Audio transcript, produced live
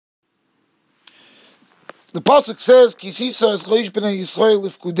The pasuk says, Ki Sisa es loish b'nei Yisroel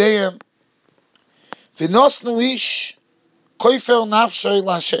lifkudeim, v'nosnu ish koifer nafshay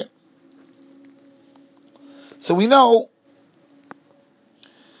l'Hashem. So we know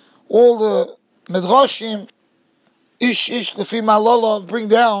all the medrashim, ish lefi malolov, bring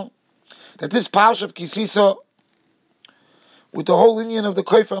down that this parsha of Ki Sisa, with the whole union of the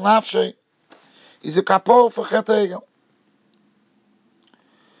koifer nafshay, is a kapor for chet ha'egel.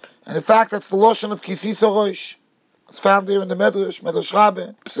 And in fact, that's the loshon of Ki Sisa Rosh. It's found there in the Medrash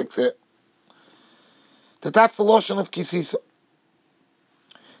Rabbe, Pesik there. That's the loshon of Ki Sisa.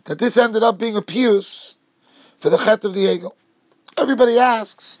 That this ended up being a piyus for the chet of the egel. Everybody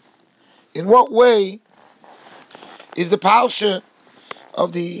asks, in what way is the parsha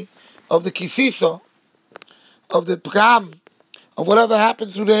of the Ki Sisa, of the pgam, of whatever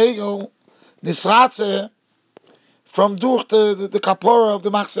happens to the egel, nisratze, from durch the kapora of the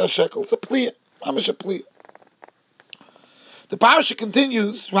machzeh shekel? It's a pliya, mamish a pliya. The parsha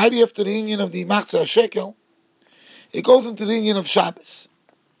continues right after the union of the machzeh shekel. It goes into the union of Shabbos.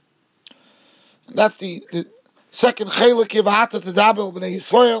 And that's the second chelik yivata tedabel b'nei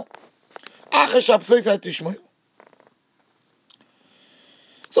Yisroel acher shabsosai tishmoil.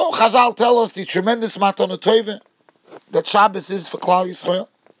 So Chazal tell us the tremendous matana tova that Shabbos is for Klal Yisroel.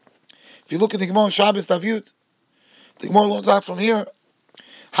 If you look at the Gemara Shabbos Davyut, the Gemara learns out from here.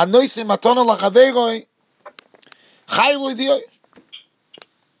 Hanoisim matana lachaveiroi chayiv lo'idiyoi.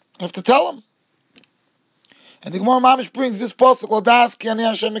 You have to tell him. And the Gemara Mamish brings this pasuk l'das ki ani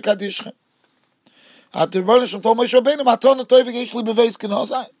Hashem mekadishchem. At the Rebbeinu told Moshe Rabbeinu, matana tova yesh li beveis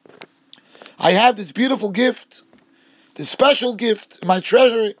kenozai. I have this beautiful gift, this special gift in my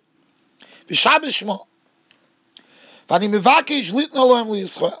treasury. V'Shabbos shmo. V'ani mevakesh litno lohem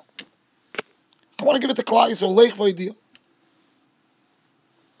liYisrael. I want to give it to Klal Yisrael, leich v'idiyah.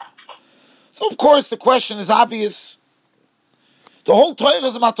 So of course the question is obvious. The whole Torah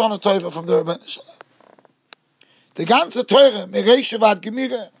is a matana tova from the Rebbeinu Shalom. The ganze Torah, mereisha v'ad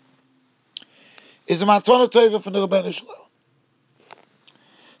gemira, is a matana tova from the Rebbeinu Shalom.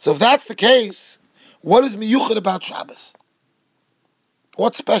 So if that's the case, what is miyuchad about Shabbos?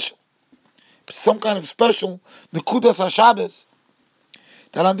 What's special? Some kind of special nekudas HaShabbos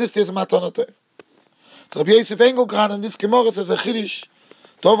that on this day is a matana tova. Rabbi Yosef Engelgrad in this Gemara says a chiddush,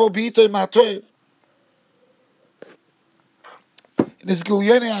 tovo b'itoi ma'tov. In his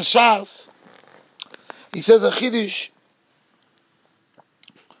Gilyonei Hashas, he says a chiddush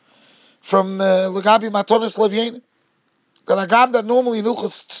from Legabi Matonis Levyenim. That normally in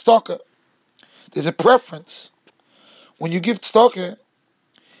Ilchos Tzedakah, there's a preference when you give tzedakah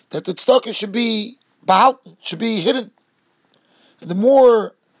that the tzedakah should be behalten, should be hidden. And the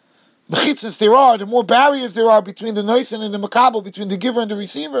more mechitzas there are, the more barriers there are between the noisin and the makabel, between the giver and the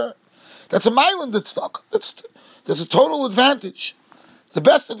receiver. That's a mile in the tzedakah. That's a total advantage. It's the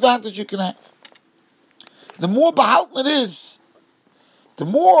best advantage you can have. The more behalten it is, the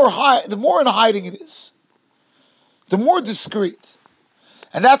more in hiding it is, the more discreet.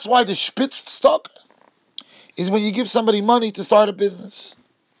 And that's why the spitz tzedakah is when you give somebody money to start a business.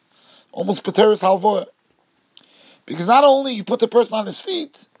 Almost pateris halvoya. Because not only you put the person on his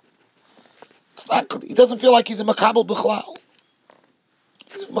feet, it's not good. He doesn't feel like he's a makabel b'chlal.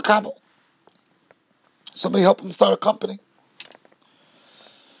 He's a makabel. Somebody help him start a company.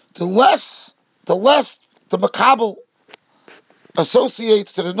 The less the makabel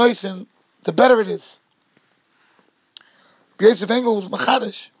associates to the noisin, the better it is. Yosef Engel was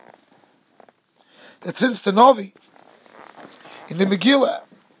machadish that since the Novi in the Megillah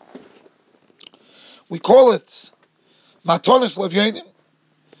we call it matonis levyenim,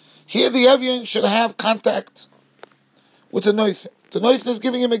 here the Evyon should have contact with the noisin. The noisin is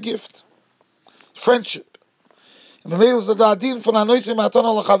giving him a gift, friendship. And the leilus of the adin from the noisin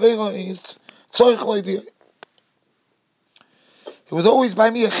matana lachaveiro is tzorich lo'idiyah. It was always by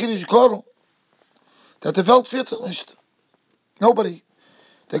me a chiddush gadol that the Welt führt sich nicht. Nobody.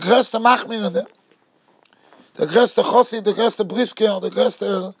 The größte machmir in them. The größte chosid, the größte brisker, the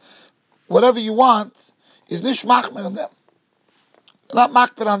größte whatever you want is nicht machmir in them. They're not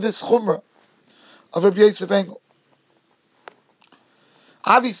machmir on this chumrah of Rabbi Yosef Engel.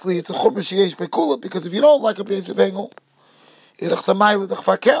 Obviously, it's a chumrah sheyesh bekula, because if you don't like Rabbi Yosef Engel, it's a mile of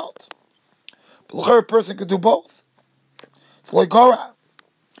fakelt. But a person could do both. It's like Gora.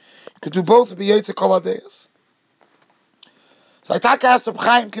 You could do both and be Yitzhak Koladeus. So I asked Reb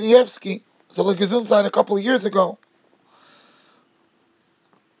Chaim Kanievsky, so like Gesundheit a couple of years ago,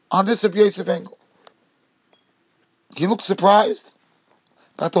 on this Rabbi Yosef Engel. He looked surprised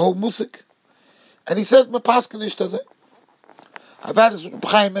about the whole musik, and he said, "Mapaskanish does it. I've had this with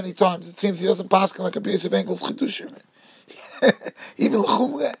Chaim many times. It seems he doesn't pass like a piece of Engel's Chidushim. Even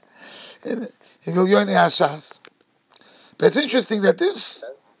l'chumre. He go Yoni Hashas. But it's interesting that this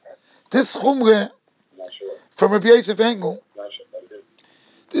chumre from Rabbi Yosef Engel,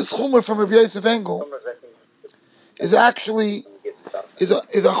 this chumre from Rabbi Yosef Engel is actually is a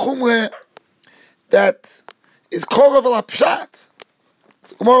chumre that is korav al pshat.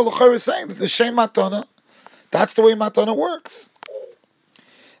 The Gemara L'chor is saying that the Shem Matana, that's the way Matana works.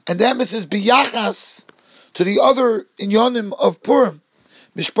 And the emphasis is biyachas to the other inyonim of Purim.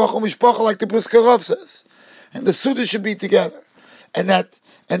 Mishpacha, like the Brisker Rav says. And the Suda should be together. And that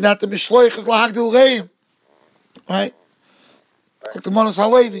the Mishloich is lahagdil reim. Right? Like the Manos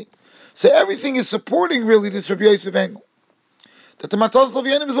Halevi. So everything is supporting really this Rabbi Yosef Engel. That the Matanos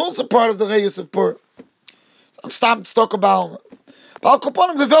Lavyanim is also part of the Reyes of Purim. Stam Stocker Baum. But Al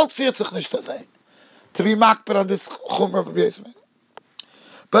Kaponim, the Welt fears sich nicht to be makbid on this Chumrah of Rabbi Yosef Engel.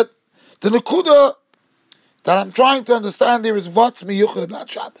 But the Nakuda that I'm trying to understand here is what's miyuchad about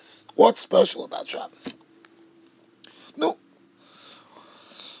Shabbos. What's special about Shabbos? No.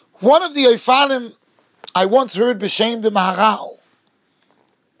 One of the Eifanim I once heard b'shem the Maharal.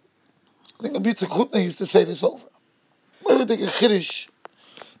 I think Rabbi Yitzchak Hutner used to say this over. Maybe take a chiddush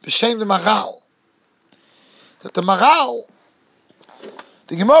b'shem the Maharal. That the Maharal,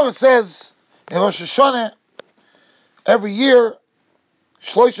 the Gemara says in Rosh Hashanah every year,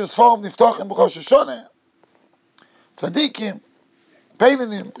 Shloisha Sforim Niftachim b'Rosh Hashanah, Tzadikim,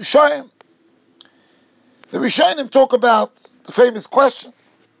 Peinim, Rishayim. The Rishayim talk about the famous question.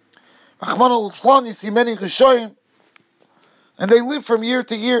 Rachmana litzlan, you see many Rishayim, and they live from year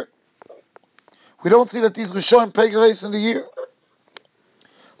to year. We don't see that these Rishayim pay grace in the year.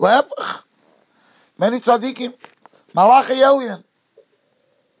 Le'epach, many Tzadikim, Malachei Elyon,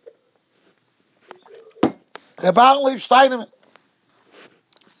 Rebar Leib Steinemann.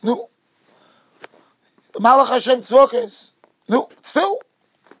 No. The Malach Hashem Tzvokes. No, still,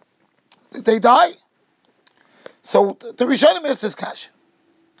 they die. So the Rishonim is this kasha.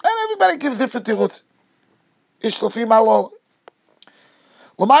 And everybody gives different tirutz. Ish Lofi Malol.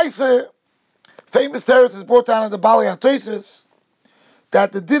 L'maise, famous teretz is brought down in the Bali HaTosis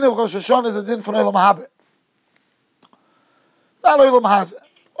that the din of Rosh Hashanah is a din from Olam Haba. Not Olam Hazeh,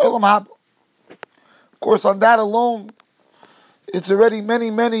 Olam Haba. Of course, on that alone, it's already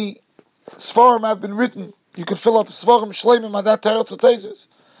many Sfarim have been written. You could fill up Sfarim Shleimim on that teretz HaTosis.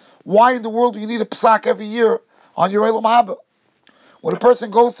 Why in the world do you need a psak every year on your Olam Haba? When a person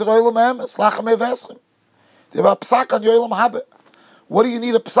goes to the Olam Emes, Lachem Eveschim, they have a psak on your Olam Haba. What do you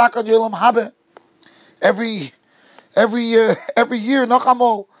need a psak on your Olam Haba? Every year,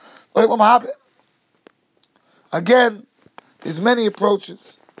 Nachamo, Olam Haba. Again, there's many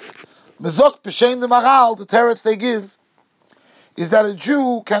approaches. Mezok B'Shem the Maral, the teretz they give, is that a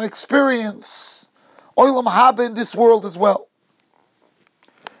Jew can experience Olam Haba in this world as well.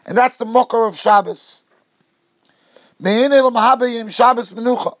 And that's the mocker of Shabbos. Mein Olam Haba Yom Shabbos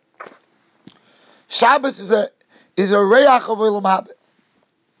Menucha. Shabbos is a reach of Olam Haba.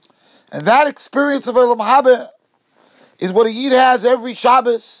 And that experience of Olam Haba is what a Yid has every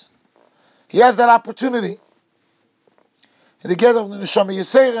Shabbos. He has that opportunity. And together with the Neshama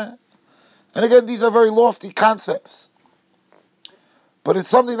Yisera. And again, these are very lofty concepts. But it's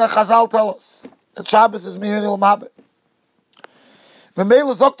something that Chazal tell us. That Shabbos is Mein Olam Haba.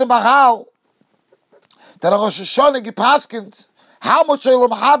 Memela Zok the Maral, that a Rosh Hashanah gepaskint how much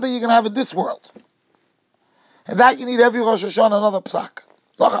Olam Haba you're going to have in this world. And that you need every Rosh Hashanah another psak.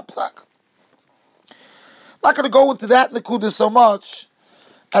 Noch a psak. I'm not going to go into that Nakuda so much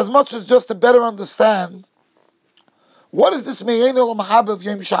as just to better understand what is this Mein Olam Haba of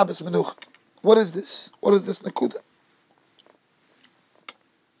Yom Shabbos Menucha. What is this? What is this Nakuda?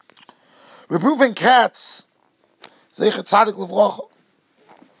 Reuven Katz, Zeichet Tzadik Levrocha,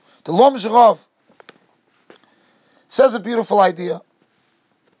 the Lom Zherav, says a beautiful idea.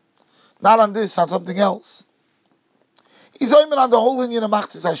 Not on this, on something else. He's aiming on the whole Indian of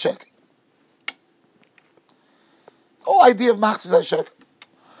Machzis HaShekel. The whole idea of Machzis HaShekel.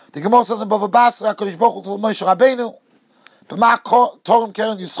 The Gemara says in Bava Basra, HaKadosh Baruch Hu told Moshe Rabbeinu, B'ma Torem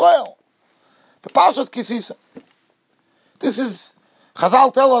Keren Yisroel, Parshas Ki Sisa. This is,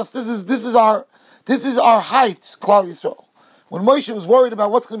 Chazal tell us, this is our height, Klal Yisroel. When Moshe was worried about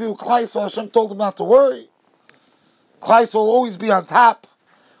what's going to be with Klal Yisrael, Hashem told him not to worry. Klal Yisrael will always be on top.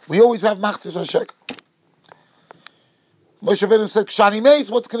 We always have Machzis HaShekel. Moshe Rabbeinu said, Kshani Meis,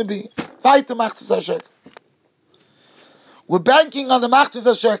 what's going to be? Weiter Machzis HaShekel. We're banking on the Machzis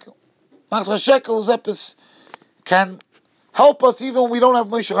HaShekel. Machzis HaShekel can help us even when we don't have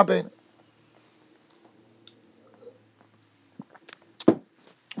Moshe Rabbeinu.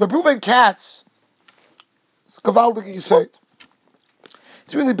 Rabbi Reuven Katz, it's a Kavaldik Yisroel.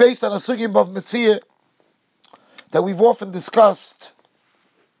 It's really based on a sugim of Metzia that we've often discussed.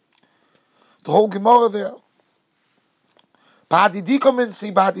 The whole Gemara there. Ba'adidika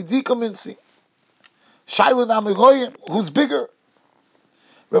minsi. Shaila Namiroyim, who's bigger?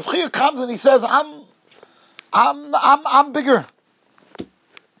 Rav Chia comes and he says, I'm bigger.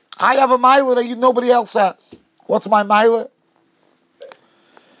 I have a milah that nobody else has. What's my milah?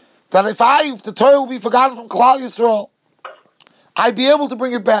 That if the Torah will be forgotten from Klal Yisroel, I'd be able to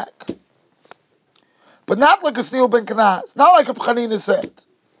bring it back. But not like a Sneil ben Kenaz, not like a Pchanina said.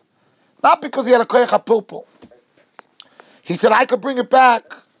 Not because he had a koyach hapilpul. He said, I could bring it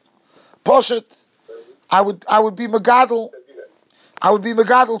back. Poshet, I would be Megadol. I would be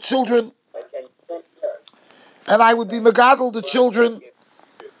Megadol children. And I would be Megadol the children.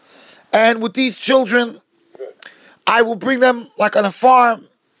 And with these children, I will bring them like on a farm.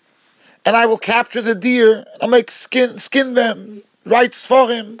 And I will capture the deer. I'll make skin them. Write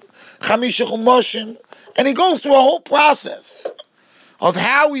Sforim. Chamisha Chumoshim. And he goes through a whole process of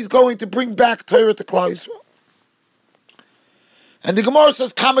how he's going to bring back Torah to Klal Yisrael. And the Gemara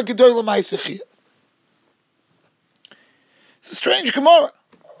says, Kama Gedolah Ma'asechia. It's a strange Gemara.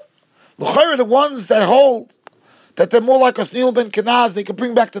 L'chayra, the ones that hold that they're more like Osniel ben Kenaz, they can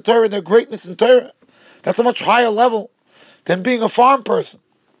bring back the Torah and their greatness in Torah. That's a much higher level than being a farm person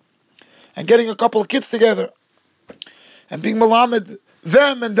and getting a couple of kids together and being Melamed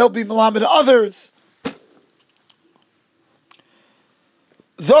them and they'll be Melamed others.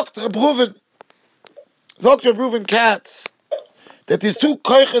 Zogt Reb Reuven Katz, that there's two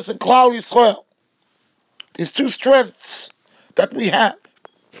koiches in Klal Yisroel. There's two strengths that we have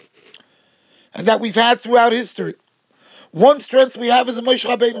and that we've had throughout history. One strength we have is a Moshe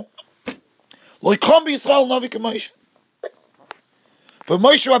Rabbeinu. Lo yikom b'Yisrael navi k'Moshe. But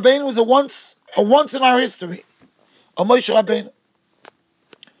Moshe Rabbeinu was a once in our history. A Moshe Rabbeinu.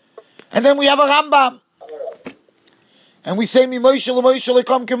 And then we have a Rambam. And we say, Mi Moshe l'Moshe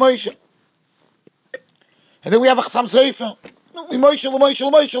l'yikom k'Moshe. And then we have a Chassam Sefer. Mi Moshe l'Moshe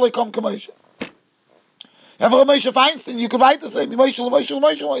l'Moshe l'yikom k'Moshe. You have a Moshe Feinstein, you could write the same, Mi Moshe l'Moshe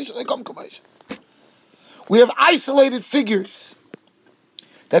l'Moshe l'Moshe l'yikom k'Moshe. We have isolated figures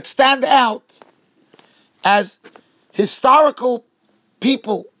that stand out as historical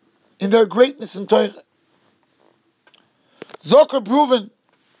people in their greatness in Torah. Zoker Bruven.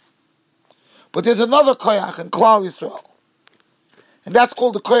 But there's another koyach in Klal Yisrael. And that's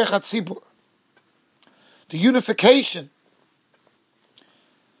called the koyach hatzibur. The unification.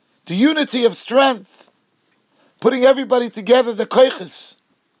 The unity of strength. Putting everybody together, the koyches.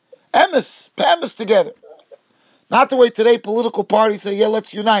 Emes together. Not the way today political parties say, yeah,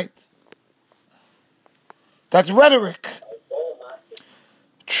 let's unite. That's rhetoric.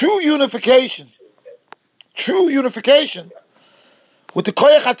 True unification. With the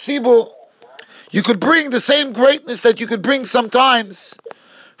koyach hatzibur, you could bring the same greatness that you could bring sometimes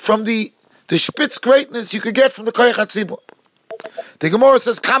from the spitz greatness you could get from the koyach hatzibur. The Gemara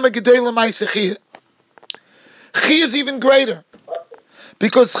says, Kama gedolah ma'asechia. Chia is even greater.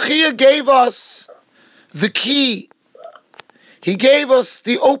 Because Chia gave us the key. He gave us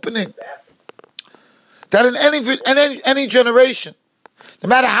the opening. That in any generation, no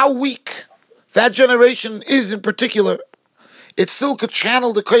matter how weak that generation is in particular, it still could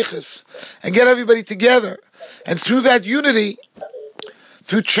channel the koiches and get everybody together. And through that unity,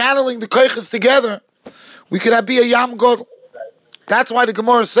 through channeling the koiches together, we could be a Yam Godel. That's why the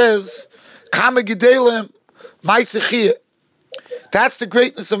Gemara says, Kama gedolah ma'asechia. That's the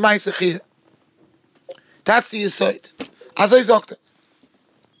greatness of ma'asechia. That's the Yisroel. Azay Zokta.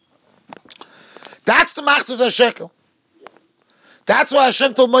 That's the Machzos HaShekel. That's what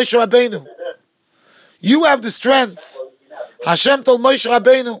Hashem told Moshe Rabbeinu. You have the strength. Hashem told Moshe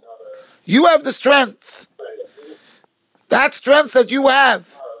Rabbeinu, you have the strength. That strength that you have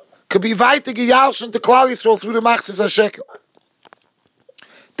could be vayte geyalshen to Klal Yisrael through the Machzos HaShekel.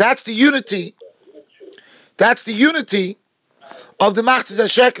 That's the unity. That's the unity of the Machzos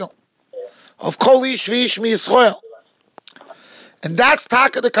HaShekel. Of Kol Ish V'ish Yisroel. And that's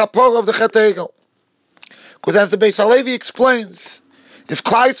Taka the Kapor of the Chet Egel. Because as the Beis Halevi explains, if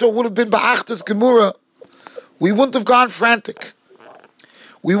Klal Yisrael would have been Ba'achtas Gemura, we wouldn't have gone frantic.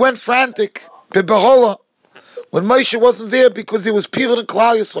 We went frantic, Bebehola, when Moshe wasn't there because there was Pirud in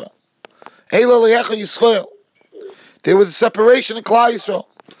Klal Yisrael. Eila Le'echa Yisrael. There was a separation in Klal Yisrael.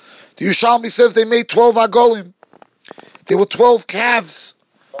 The Yerushalmi says they made 12 agolim. There were 12 calves.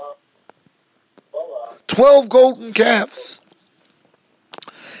 12 golden calves.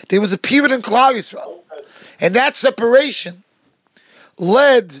 There was a period in Klal Yisrael. And that separation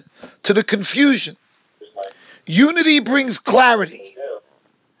led to the confusion. Unity brings clarity.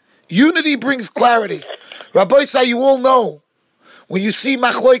 Unity brings clarity. Rabbi say, you all know, when you see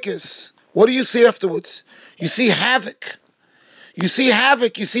machloikis, what do you see afterwards? You see havoc. You see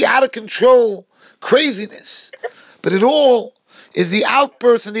havoc. You see out of control craziness. But it all is the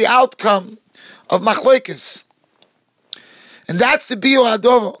outburst and the outcome of machloikis. And that's the biur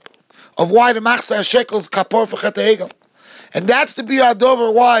hadover of why the machzor shekel is kapor for chet ha'egel. And that's the biur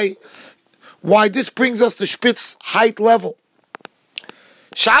hadover why this brings us to spitz height level.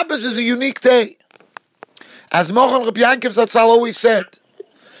 Shabbos is a unique day. As Mochen Rabbi Yankiv Zatzal always said,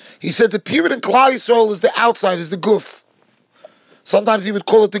 he said the period in Klal Yisroel is the outside, is the guf. Sometimes he would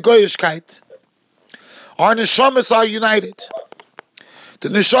call it the goyishkeit. Our neshamas are united. The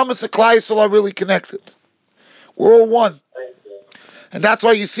neshamas of Klal Yisroel are really connected. We're all one. And that's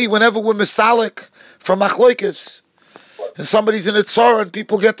why you see whenever we're misalik from machloikis, and somebody's in a tzara and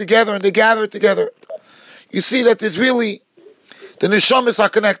people get together and they gather together, you see that there's really, the neshamas are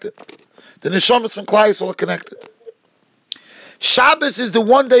connected. The neshamas from Klal Yisroel are connected. Shabbos is the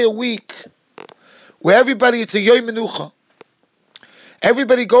one day a week where everybody, it's a yom menucha.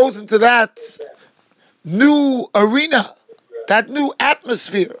 Everybody goes into that new arena, that new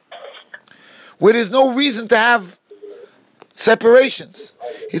atmosphere, where there's no reason to have separations.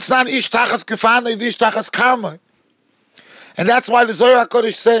 It's not ish tachas kefana, ish tachas karma. And that's why the Zohar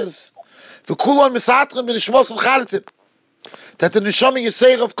HaKodesh says, v'kulon misatrim b'nishmos v'chadatim, that the neshama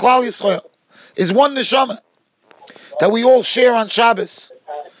Yisrael of Klal Yisrael is one neshama that we all share on Shabbos.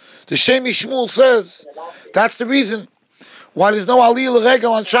 The Shem Yishmuel says that's the reason why there's no Aliyah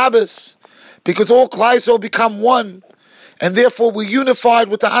L'Regel on Shabbos, because all Klal Yisrael become one, and therefore we're unified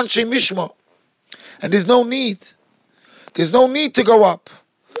with the Anshe Mishma. And there's no need to go up.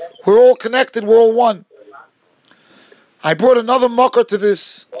 We're all connected, we're all one. I brought another mocker to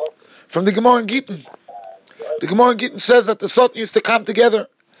this from the Gemara in Gittin. The Gemara in Gittin says that the Sultan used to come together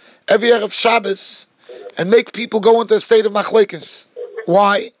every Erev Shabbos and make people go into a state of machlekes.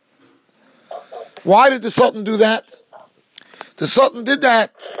 Why? Why did the Sultan do that? The Sultan did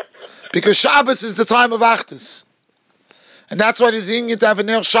that because Shabbos is the time of Achdus. And that's why there's Inyan to have a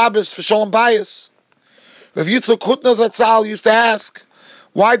Ner Shabbos for Shalom Bayis. Rav Yitzchak Hutner Zatzal used to ask,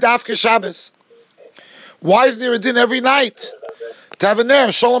 why Dafke Shabbos? Why is there a din every night to have a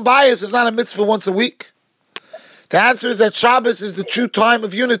Ner? Shalom Bayis is not a mitzvah once a week. The answer is that Shabbos is the true time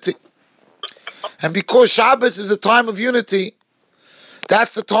of unity. And because Shabbos is a time of unity,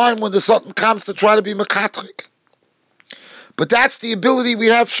 that's the time when the Sultan comes to try to be Makatrik. But that's the ability we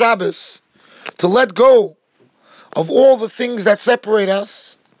have Shabbos, to let go of all the things that separate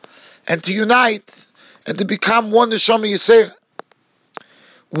us, and to unite, and to become one Neshama Yisrael.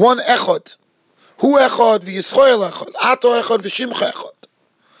 One Echad. Hu Echad, v'Yisroel Echad. Ato Echad, v'Shimcha Echad.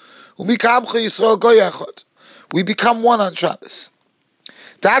 U'mikamcha Yisrael Goy Echad. We become one on Shabbos.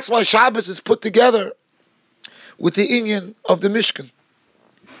 That's why Shabbos is put together with the inyan of the Mishkan.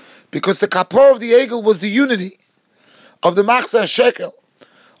 Because the kapor of the Egel was the unity of the Machzor Shekel,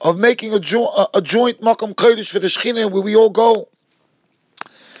 of making a joint Makom Kodesh for the Shechina where we all go.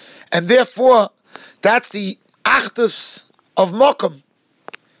 And therefore, that's the Achdus of Makom.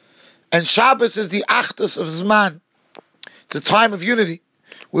 And Shabbos is the Achdus of Zman. It's a time of unity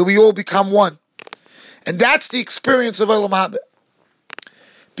where we all become one. And that's the experience of Olam Haba.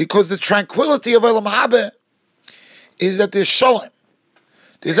 Because the tranquility of Olam Haba is that there's Shalom.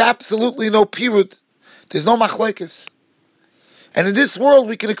 There's absolutely no period. There's no machlekes. And in this world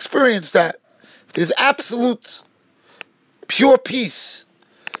we can experience that. If there's absolute pure peace,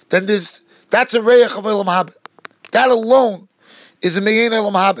 then that's a reich of Olam Haba. That alone is a me'ein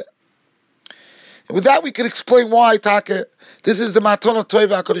Olam Haba. And with that we can explain why, Taka, this is the Matana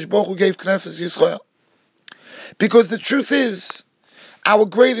Tova HaKadosh Baruch Hu gave Knesset Yisrael. Because the truth is, our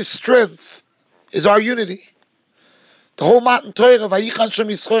greatest strength is our unity. The whole Matan Torah, Vayichan Shem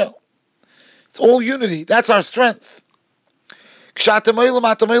Yisrael. It's all unity. That's our strength. Kshatam Eilam,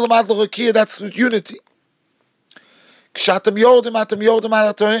 Atam Eilam Ad L'Rokiya, that's unity. Kshatam Yodim, Atam Yodim Ad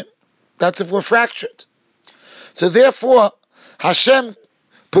L'Torim. That's if we're fractured. So therefore, Hashem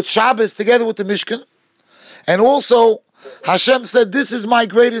put Shabbos together with the Mishkan. And also, Hashem said, this is my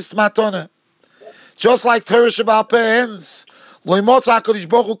greatest matana. Just like Torah Sheba'al Peh ends, Lo Yimotza HaKadosh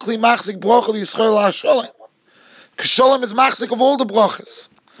Baruch Hu Kli Machzik Brocha L'Yisrael HaSholem. Shalom is machzik of all the brachas.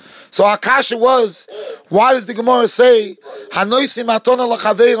 So Akasha was, why does the Gemara say, Hanoisi matona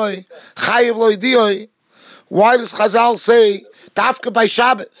lachaveroi, chayiv lo idioi? Why does Chazal say, Tafka by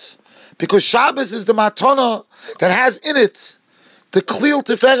Shabbos? Because Shabbos is the matona that has in it the klil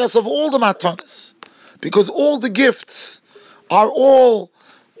teferes of all the matonas. Because all the gifts are all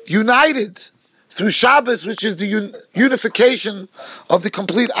united through Shabbos, which is the unification of the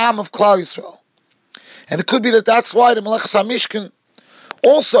complete Am of Klal Yisrael. And it could be that that's why the Melechus HaMishkan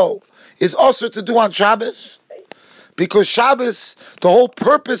also is also to do on Shabbos, because Shabbos, the whole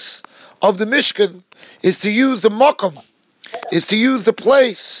purpose of the Mishkan is to use the Mokum, is to use the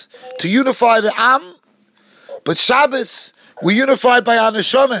place to unify the Am, but Shabbos, we're unified by our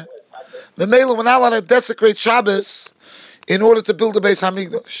Neshama. Memela, we're not allowed to desecrate Shabbos in order to build the Beis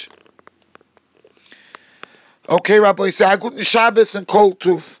Hamikdash. Okay, Rabbi, say, Guten Shabbos and Kol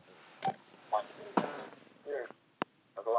Tuf.